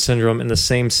acquisition syndrome in the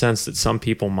same sense that some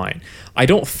people might. I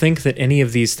don't think that any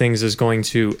of these things is going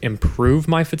to improve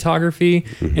my photography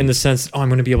in the sense, I'm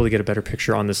going to be able to get a better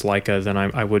picture on this Leica than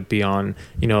I would be on,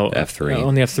 F3.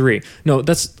 On the F3. No,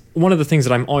 that's one of the things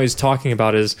that I'm always talking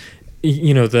about is,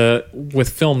 with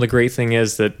film, the great thing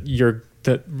is that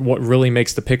what really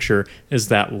makes the picture is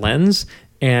that lens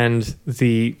and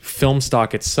the film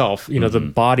stock itself. The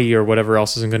body or whatever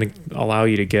else isn't going to allow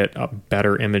you to get a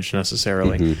better image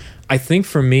necessarily. I think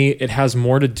for me, it has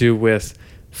more to do with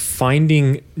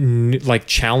finding,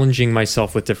 challenging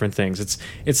myself with different things.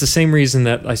 It's the same reason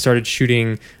that I started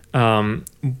shooting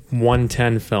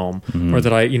 110 film, or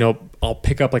that I'll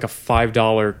pick up like a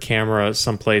 $5 camera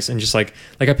someplace and just like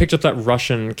I picked up that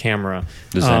Russian camera,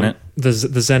 the Zenit, the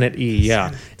Zenit E.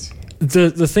 Yeah.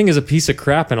 The thing is a piece of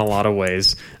crap in a lot of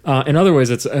ways. In other ways,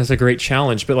 it's a great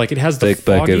challenge. But it has the take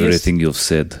back everything you've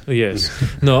said. Yes,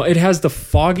 no, it has the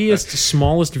foggiest,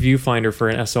 smallest viewfinder for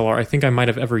an SLR I think I might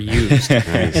have ever used,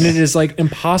 and it is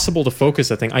impossible to focus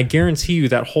that thing. I guarantee you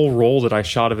that whole roll that I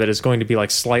shot of it is going to be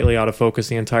slightly out of focus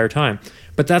the entire time.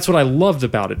 But that's what I loved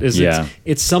about it.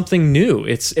 It's something new.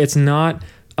 It's not.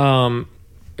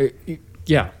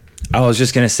 Yeah. I was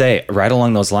just gonna say, right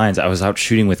along those lines, I was out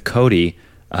shooting with Cody.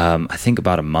 I think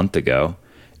about a month ago,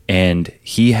 and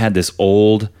he had this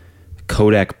old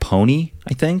Kodak Pony,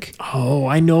 I think. Oh,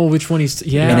 I know which one he's.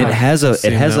 Yeah, and it has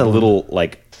a little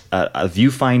a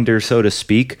viewfinder, so to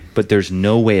speak, but there's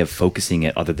no way of focusing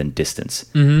it other than distance.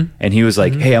 And he was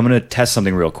like, "Hey, I'm gonna test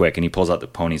something real quick," and he pulls out the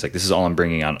Pony. He's like, "This is all I'm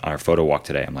bringing on our photo walk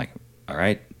today." I'm like, "All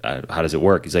right, how does it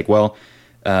work?" He's like, "Well,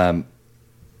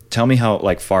 tell me how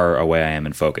far away I am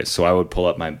in focus." So I would pull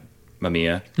up my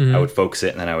Mamiya, I would focus it,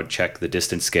 and then I would check the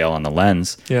distance scale on the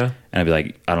lens. Yeah. And I'd be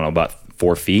like, I don't know, about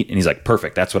 4 feet. And he's like,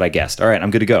 perfect, that's what I guessed. All right, I'm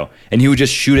good to go. And he would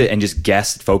just shoot it and just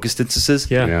guess focus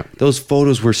distances. Yeah. Those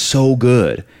photos were so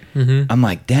good. I'm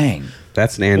like, dang.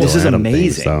 That's an Angelo This is Adam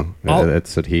amazing. thing, so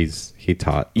that's what he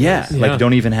taught. Yeah,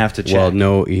 don't even have to check. Well,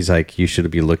 no, he's like, you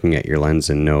should be looking at your lens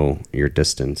and know your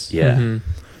distance. Yeah.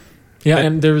 Yeah,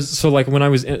 and there was when I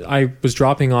was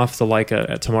dropping off the Leica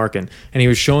at Tamarkin, and he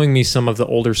was showing me some of the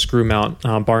older screw mount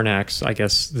Barnax, I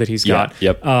guess, that he's got.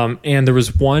 Yep. And there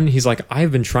was one. He's like,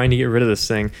 I've been trying to get rid of this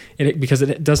thing because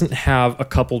it doesn't have a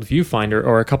coupled viewfinder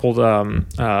or a coupled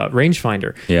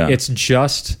rangefinder. Yeah. It's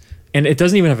just. And it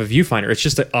doesn't even have a viewfinder. It's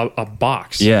just a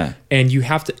box. Yeah. And you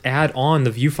have to add on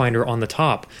the viewfinder on the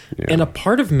top. Yeah. And a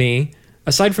part of me,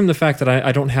 aside from the fact that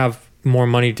I don't have more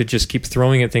money to just keep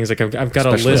throwing at things, I've got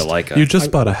Especially a list. You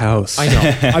just bought a house. I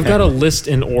know. I've got a list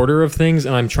in order of things,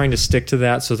 and I'm trying to stick to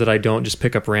that so that I don't just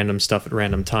pick up random stuff at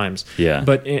random times. Yeah.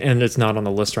 And it's not on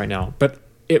the list right now. But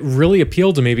it really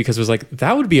appealed to me because it was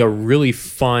that would be a really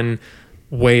fun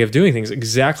way of doing things.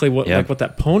 Exactly what what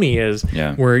that Pony is.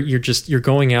 Yeah. Where you're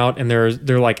going out and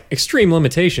they're extreme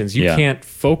limitations. You can't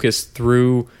focus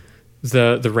through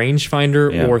the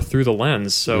rangefinder or through the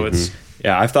lens. So it's.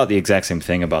 Yeah, I've thought the exact same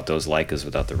thing about those Leicas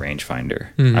without the rangefinder.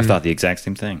 I've thought the exact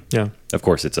same thing. Yeah. Of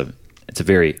course, it's a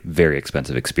very, very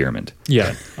expensive experiment.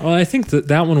 Yeah. Well, I think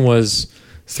that one was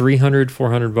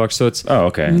 $300-$400. So it's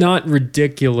not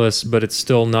ridiculous, but it's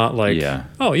still not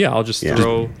I'll just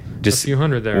throw a few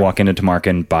hundred there. Walk into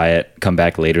Tamarkin, buy it, come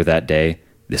back later that day.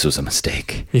 This was a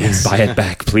mistake. Yes. Buy it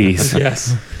back, please.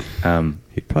 Yes.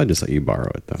 He'd probably just let you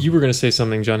borrow it, though. You were going to say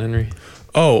something, John Henry.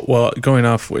 Oh, well, going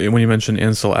off when you mentioned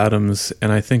Ansel Adams,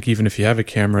 and I think even if you have a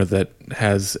camera that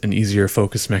has an easier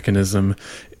focus mechanism,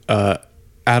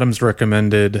 Adams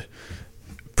recommended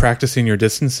practicing your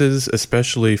distances,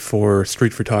 especially for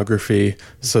street photography,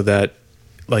 so that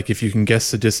like if you can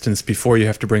guess the distance before you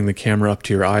have to bring the camera up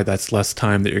to your eye, that's less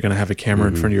time that you're going to have a camera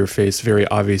in front of your face, very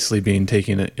obviously being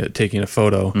taking a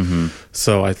photo.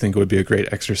 So I think it would be a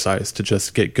great exercise to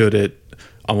just get good at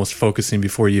almost focusing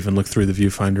before you even look through the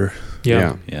viewfinder.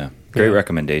 Yeah. Great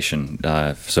recommendation.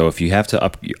 So if you have to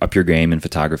up your game in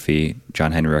photography,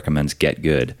 John Henry recommends Get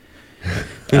Good.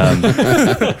 I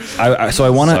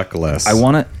want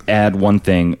to add one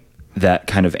thing that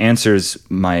kind of answers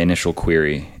my initial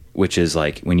query, which is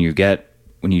like when you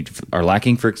are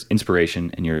lacking for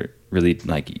inspiration and you're really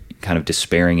like kind of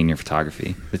despairing in your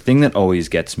photography, the thing that always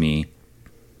gets me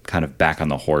kind of back on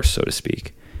the horse, so to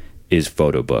speak, is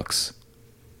photo books.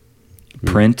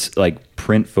 Print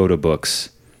photo books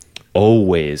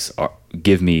always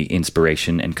give me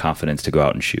inspiration and confidence to go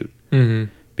out and shoot.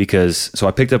 Because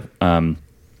I picked up a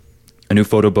new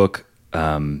photo book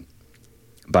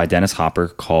by Dennis Hopper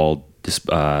called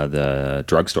the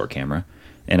Drugstore Camera,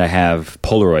 and I have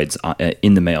Polaroids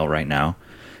in the mail right now.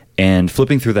 And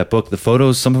flipping through that book, the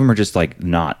photos, some of them are just like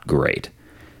not great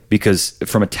because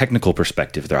from a technical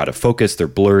perspective, they're out of focus, they're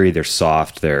blurry, they're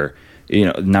soft, they're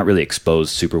not really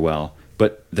exposed super well.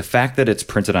 But the fact that it's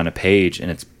printed on a page and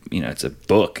it's a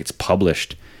book, it's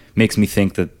published, makes me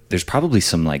think that there's probably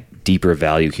some like deeper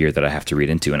value here that I have to read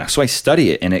into. And so I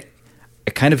study it, and it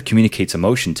kind of communicates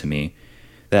emotion to me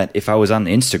that if I was on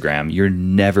Instagram, you're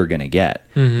never going to get.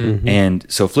 And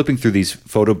so flipping through these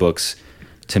photo books,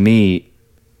 to me,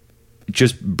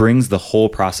 just brings the whole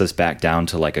process back down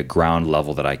to like a ground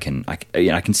level that I can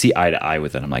see eye to eye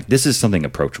with it. I'm like, this is something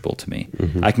approachable to me.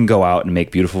 I can go out and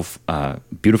make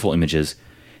beautiful images,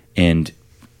 and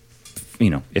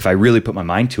if I really put my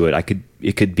mind to it,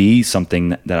 it could be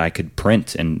something that I could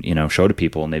print and show to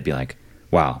people, and they'd be like,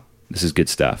 wow, this is good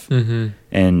stuff.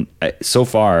 And so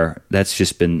far, that's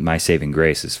just been my saving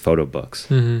grace is photo books,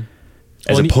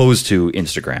 as opposed to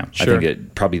Instagram. Sure. I think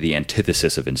it probably the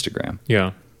antithesis of Instagram.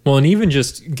 Yeah. Well, and even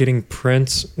just getting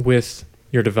prints with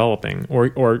your developing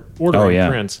or ordering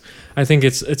prints, I think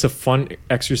it's a fun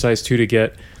exercise too to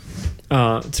get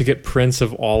prints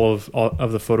of all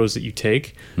of the photos that you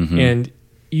take, and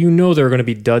there are going to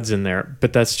be duds in there,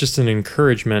 but that's just an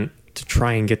encouragement to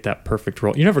try and get that perfect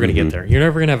roll. You're never going to get there. You're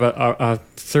never going to have a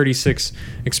 36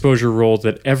 exposure roll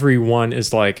that everyone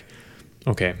is like,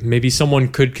 okay, maybe someone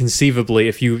could conceivably,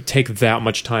 if you take that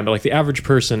much time, but like the average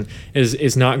person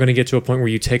is not going to get to a point where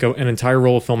you take an entire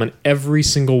roll of film and every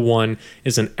single one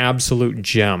is an absolute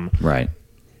gem. Right.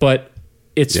 But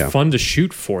it's fun to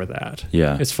shoot for that.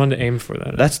 Yeah. It's fun to aim for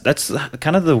that. That's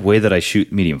kind of the way that I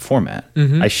shoot medium format.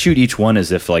 I shoot each one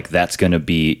as if like that's going to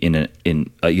be in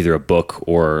either a book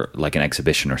or like an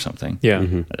exhibition or something.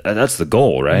 Yeah. That's the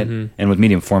goal, right? And with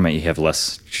medium format, you have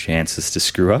less chances to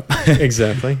screw up.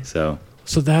 Exactly. So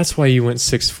that's why you went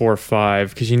 6.45,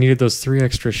 because you needed those 3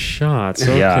 extra shots.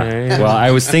 Okay. Yeah. Well,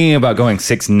 I was thinking about going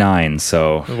 6.9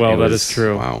 so that is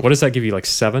true. Wow. What does that give you, like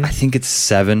 7? I think it's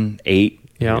 7, 8.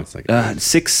 Yeah.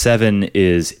 6.7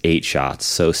 is 8 shots.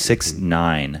 So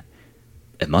 6.9,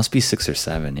 it must be 6 or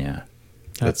 7. Yeah.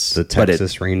 That's the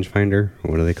Texas rangefinder.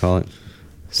 What do they call it?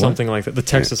 Something like that. The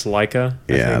Texas Leica.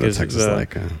 I think the Texas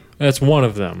Leica. That's one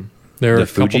of them. There are a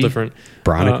couple different.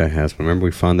 Bronica has one. Remember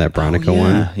we found that Bronica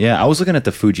one? Yeah, I was looking at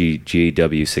the Fuji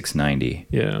GW690.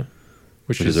 Yeah.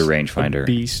 Which is a rangefinder. A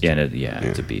beast. Yeah,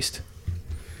 it's a beast.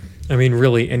 I mean,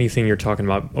 really, anything you're talking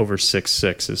about over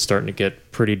 6.6 is starting to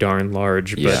get pretty darn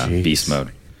large. Yeah, beast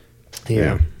mode.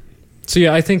 Yeah. So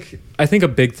yeah, I think a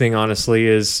big thing, honestly,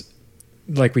 is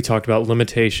like we talked about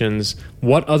limitations.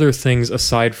 What other things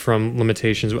aside from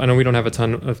limitations? I know we don't have a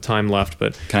ton of time left,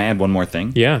 but can I add one more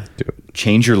thing? Yeah.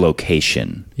 Change your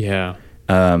location. Yeah.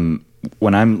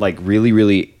 When I'm like really,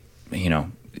 really,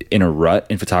 in a rut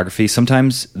in photography,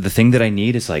 sometimes the thing that I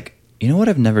need is like, what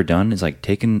I've never done is like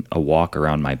taking a walk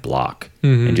around my block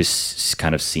and just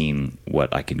kind of seeing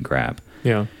what I can grab.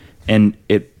 Yeah. And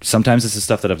sometimes it's the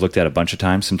stuff that I've looked at a bunch of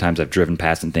times. Sometimes I've driven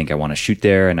past and think I want to shoot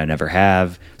there and I never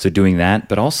have. So doing that,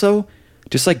 but also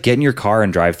just like get in your car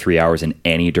and drive 3 hours in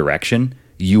any direction,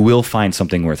 you will find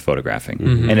something worth photographing.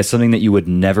 And it's something that you would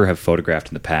never have photographed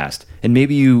in the past. And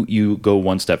maybe you go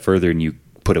one step further and you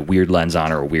put a weird lens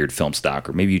on or a weird film stock,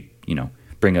 or maybe you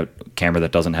bring a camera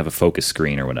that doesn't have a focus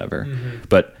screen or whatever.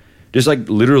 But just like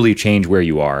literally change where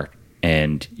you are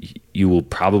and you will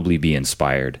probably be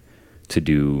inspired to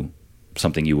do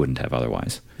something you wouldn't have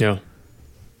otherwise. Yeah,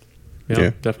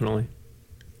 definitely.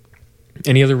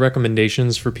 Any other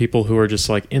recommendations for people who are just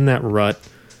like in that rut?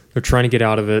 They're trying to get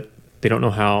out of it. They don't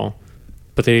know how,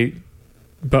 but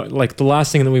like the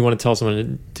last thing that we want to tell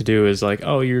someone to do is like,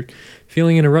 oh, you're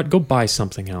feeling in a rut, go buy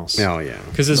something else. Oh yeah.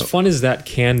 Because as fun as that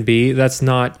can be, that's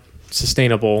not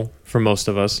sustainable for most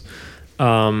of us.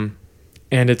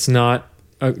 and it's not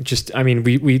just. I mean,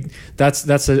 we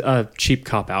that's a cheap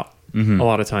cop out. A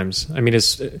lot of times. I mean,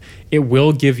 it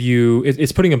will give you.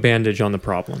 It's putting a bandage on the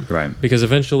problem, right? Because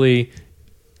eventually,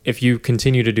 if you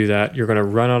continue to do that, you're going to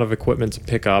run out of equipment to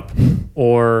pick up,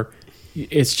 or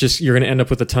it's just you're going to end up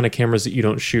with a ton of cameras that you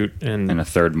don't shoot and a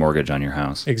third mortgage on your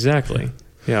house. Exactly.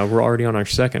 Yeah, we're already on our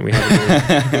second. We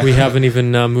haven't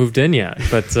even moved in yet.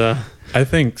 But I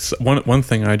think one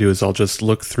thing I do is I'll just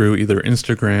look through either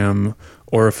Instagram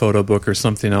or a photo book or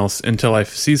something else until I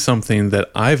see something that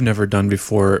I've never done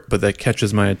before, but that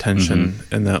catches my attention,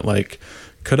 and that like,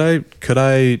 could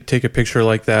I take a picture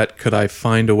like that? Could I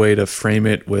find a way to frame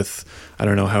it with, I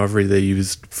don't know, however they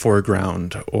used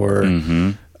foreground or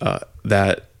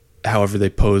that however they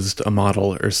posed a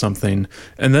model or something,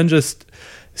 and then just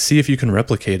see if you can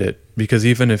replicate it. Because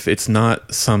even if it's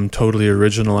not some totally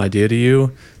original idea to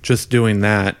you, just doing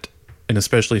that, and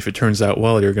especially if it turns out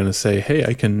well, you're going to say, hey,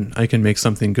 I can make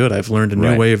something good. I've learned a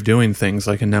new way of doing things.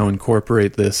 I can now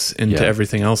incorporate this into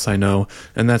everything else I know.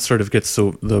 And that sort of gets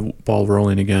the ball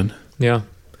rolling again. Yeah.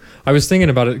 I was thinking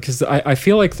about it because I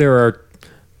feel like there are,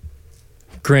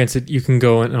 granted, you can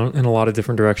go in a lot of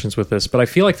different directions with this, but I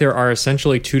feel like there are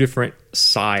essentially two different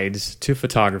sides to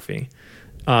photography.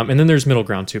 And then there's middle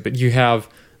ground too. But you have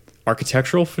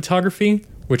architectural photography,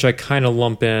 which I kind of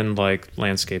lump in like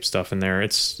landscape stuff in there.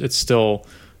 It's still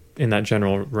in that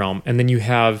general realm. And then you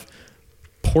have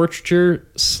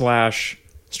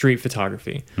portraiture/street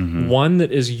photography. One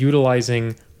that is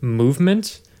utilizing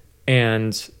movement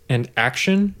and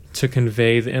action to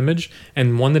convey the image,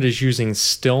 and one that is using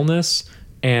stillness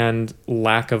and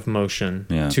lack of motion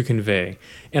to convey.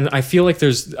 And I feel like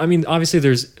obviously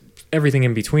there's everything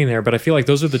in between there, but I feel like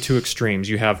those are the two extremes.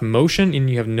 You have motion and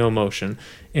you have no motion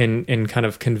in kind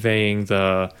of conveying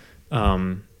the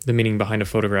meaning behind a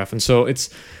photograph. And so it's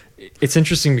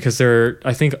interesting because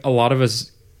I think a lot of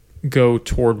us go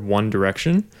toward one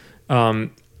direction.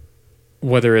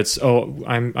 Whether it's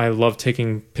I love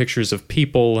taking pictures of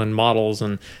people and models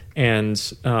and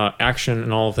action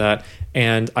and all of that,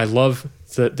 and I love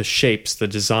the shapes, the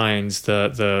designs,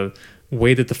 the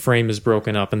way that the frame is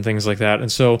broken up and things like that. And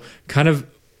so kind of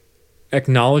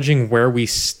acknowledging where we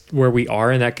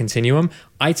are in that continuum,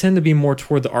 I tend to be more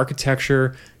toward the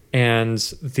architecture and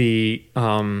the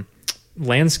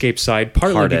landscape side,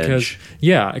 partly because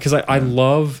I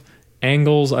love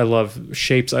angles, I love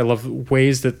shapes, I love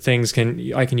ways that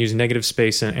I can use negative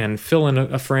space and fill in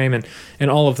a frame and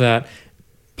all of that.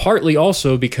 Partly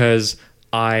also because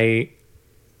I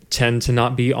tend to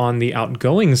not be on the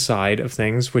outgoing side of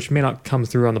things, which may not come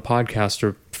through on the podcast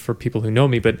or for people who know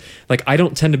me, but like I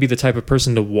don't tend to be the type of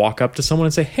person to walk up to someone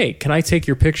and say, hey, can I take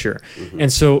your picture? And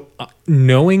so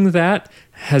knowing that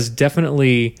has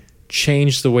definitely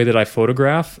changed the way that I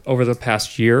photograph over the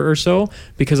past year or so,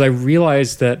 because I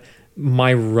realized that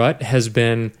my rut has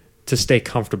been to stay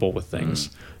comfortable with things.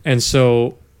 And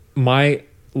so my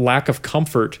lack of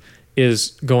comfort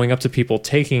is going up to people,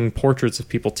 taking portraits of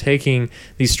people, taking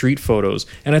these street photos.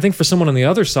 And I think for someone on the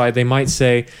other side, they might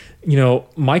say,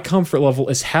 my comfort level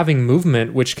is having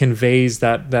movement, which conveys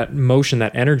that motion,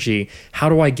 that energy. How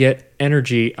do I get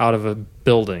energy out of a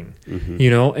building?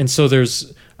 And so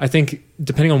there's, I think,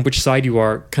 depending on which side you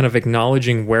are, kind of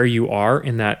acknowledging where you are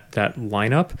in that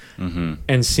lineup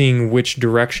and seeing which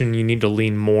direction you need to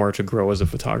lean more to grow as a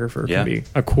photographer can be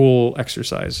a cool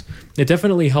exercise. It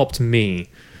definitely helped me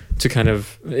to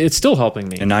it's still helping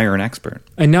me. And now you're an expert.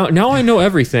 And now I know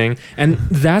everything. And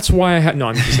that's why no,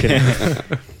 I'm just kidding.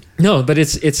 No, but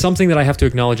it's something that I have to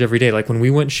acknowledge every day. Like when we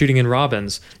went shooting in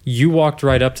Robbins, you walked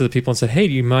right up to the people and said, hey,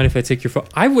 do you mind if I take your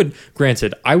photo?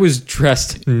 Granted, I was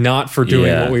dressed not for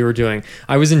doing what we were doing.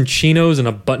 I was in chinos and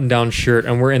a button-down shirt,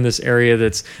 and we're in this area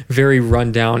that's very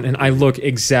run down, and I look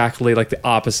exactly like the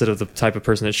opposite of the type of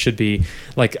person that should be.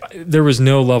 Like, there was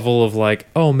no level of like,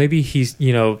 oh, maybe he's,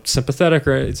 sympathetic,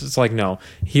 or it's like, no,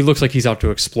 he looks like he's out to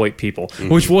exploit people,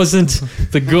 which wasn't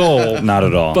the goal. Not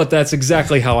at all. But that's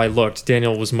exactly how I looked.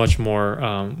 Daniel was much more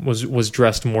was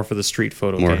dressed more for the street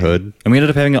photo more game. Hood. And we ended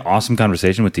up having an awesome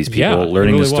conversation with these people,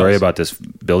 learning the story about this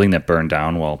building that burned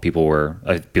down while people were,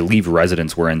 I believe,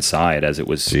 residents were inside as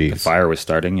the fire was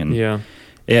starting. And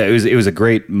it was a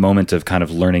great moment of kind of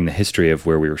learning the history of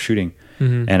where we were shooting.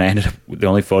 And I ended up, the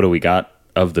only photo we got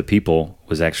of the people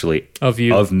was actually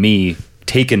of me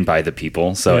taken by the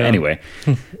people. So anyway,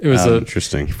 it was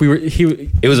interesting.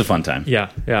 It was a fun time. Yeah.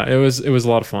 It was a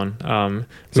lot of fun.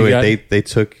 So they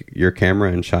took your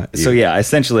camera and shot you. So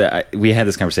essentially, we had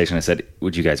this conversation. I said,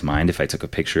 "Would you guys mind if I took a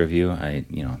picture of you? I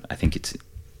think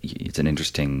it's an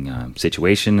interesting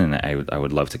situation, and I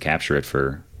would love to capture it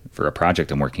for a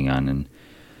project I'm working on."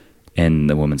 And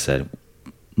the woman said,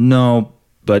 no,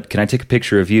 but can I take a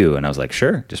picture of you? And I was like,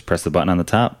 sure, just press the button on the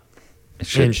top. It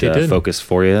should focus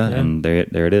for you, and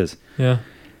there it is. Yeah.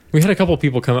 We had a couple of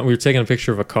people come out. We were taking a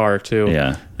picture of a car, too.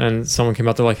 Yeah. And someone came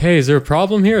out, they're like, hey, is there a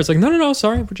problem here? It's like, no,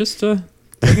 sorry. We're just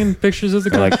taking pictures of the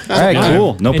car. Like, all right,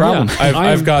 cool. No problem. Yeah,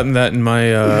 I've gotten that in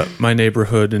my my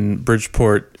neighborhood in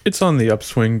Bridgeport. It's on the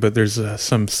upswing, but there's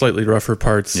some slightly rougher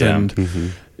parts. Yeah.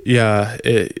 And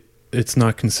it's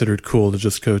not considered cool to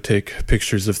just go take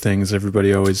pictures of things.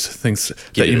 Everybody always thinks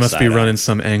that you must be running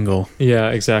some angle.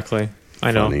 Yeah, exactly.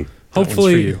 I know. Funny.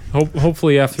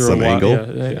 Hopefully after some a while, angle.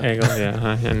 Angle.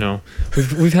 Yeah, I know.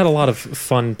 We've had a lot of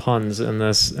fun puns in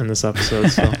this episode.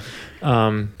 So,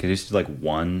 could you just do like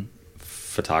one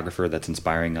photographer that's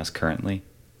inspiring us currently?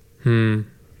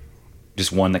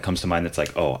 Just one that comes to mind that's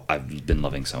like, oh, I've been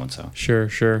loving so and so.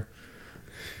 Sure.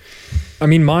 I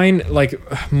mean, mine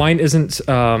isn't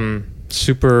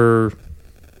super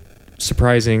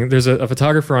surprising. There's a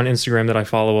photographer on Instagram that I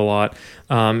follow a lot.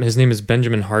 His name is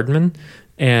Benjamin Hardman.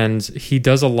 And he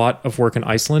does a lot of work in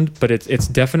Iceland, but it's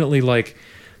definitely like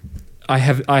I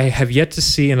have yet to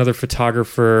see another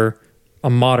photographer, a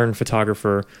modern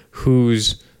photographer,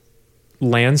 whose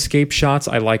landscape shots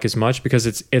I like as much, because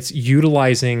it's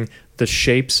utilizing the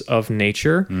shapes of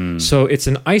nature. So it's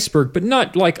an iceberg, but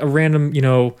not like a random,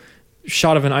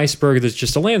 shot of an iceberg that's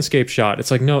just a landscape shot.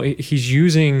 It's like, no, he's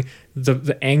using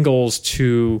the angles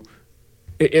to.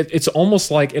 It's almost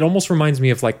like, it almost reminds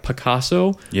me of like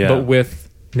Picasso, but with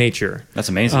nature. That's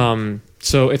amazing.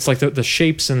 So it's like the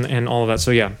shapes and all of that.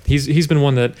 So yeah, he's been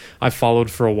one that I've followed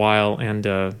for a while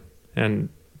and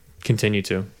continue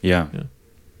to. Yeah.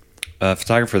 A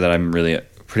photographer that I'm really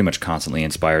pretty much constantly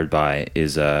inspired by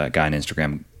is a guy on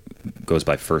Instagram, goes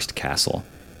by First Castle,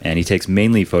 and he takes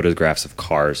mainly photographs of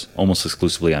cars, almost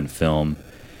exclusively on film,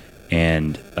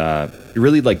 and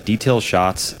really like detail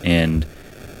shots and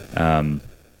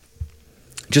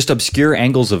just obscure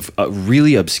angles of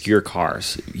really obscure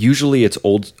cars. Usually it's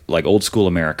old school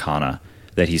Americana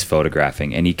that he's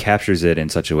photographing, and he captures it in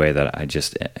such a way that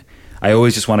I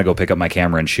always just want to go pick up my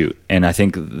camera and shoot. And I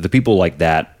think the people like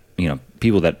that,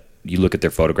 people that you look at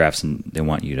their photographs and they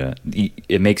want you to,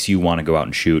 it makes you want to go out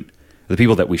and shoot. The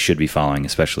people that we should be following,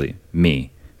 especially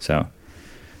me. So,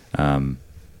 I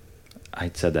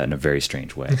said that in a very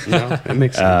strange way. Yeah, it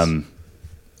makes sense.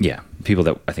 People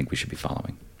that I think we should be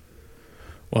following.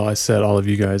 Well, I said all of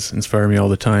you guys inspire me all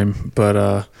the time,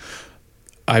 but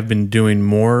I've been doing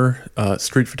more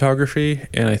street photography,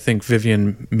 and I think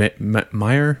Vivian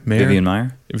Meyer.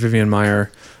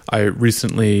 I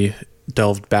recently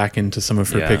delved back into some of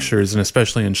her pictures, and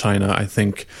especially in China, I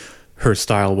think her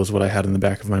style was what I had in the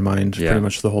back of my mind pretty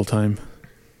much the whole time.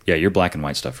 Yeah, your black and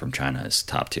white stuff from China is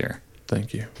top tier.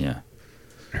 Thank you. Yeah.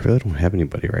 I really don't have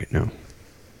anybody right now.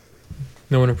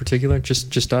 No one in particular?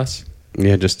 Just us?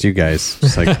 Yeah, just you guys.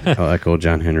 Just like I'll echo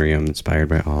John Henry. I'm inspired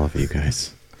by all of you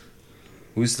guys.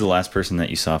 Who's the last person that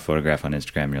you saw photograph on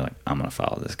Instagram and you're like, I'm going to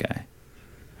follow this guy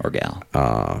or gal?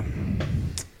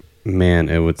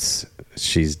 Man,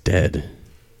 she's dead.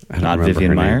 Not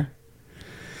Vivian Meyer?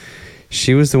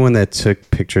 She was the one that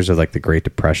took pictures of like the Great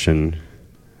Depression.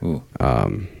 Ooh. I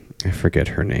forget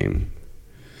her name.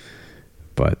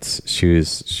 But she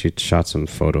shot some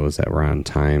photos that were on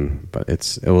time. But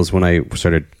it was when I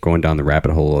started going down the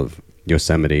rabbit hole of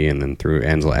Yosemite, and then through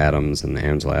Ansel Adams, and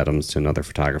Ansel Adams to another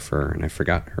photographer, and I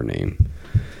forgot her name.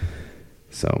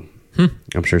 So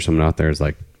I'm sure someone out there is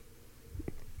like,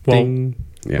 well,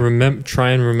 yeah.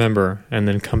 Try and remember, and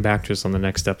then come back to us on the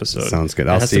next episode. Sounds good.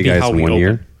 I'll see you guys in 1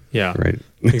 year. Yeah. Right.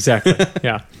 Exactly.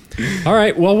 Yeah. All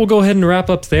right. Well, we'll go ahead and wrap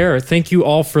up there. Thank you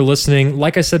all for listening.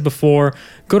 Like I said before,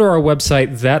 go to our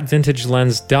website,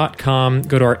 thatvintagelens.com.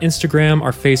 Go to our Instagram,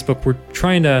 our Facebook. We're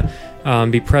trying to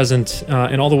be present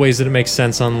in all the ways that it makes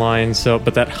sense online.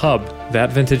 But that hub,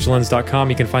 thatvintagelens.com,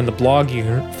 you can find the blog, you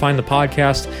can find the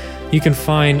podcast, you can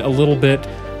find a little bit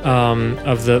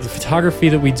of the photography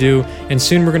that we do, and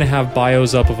soon we're going to have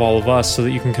bios up of all of us so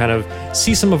that you can kind of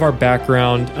see some of our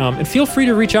background, and feel free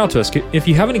to reach out to us if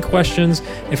you have any questions.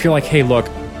 If you're like, hey, look,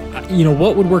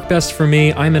 what would work best for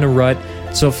me? I'm in a rut.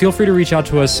 So feel free to reach out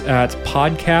to us at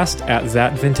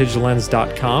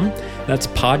podcast@thatvintagelens.com. That's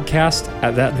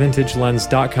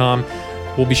podcast@thatvintagelens.com.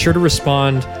 We'll be sure to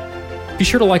respond. Be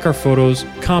sure to like our photos,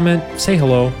 comment, say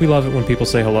hello. We love it when people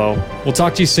say hello. We'll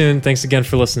talk to you soon. Thanks again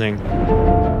for listening.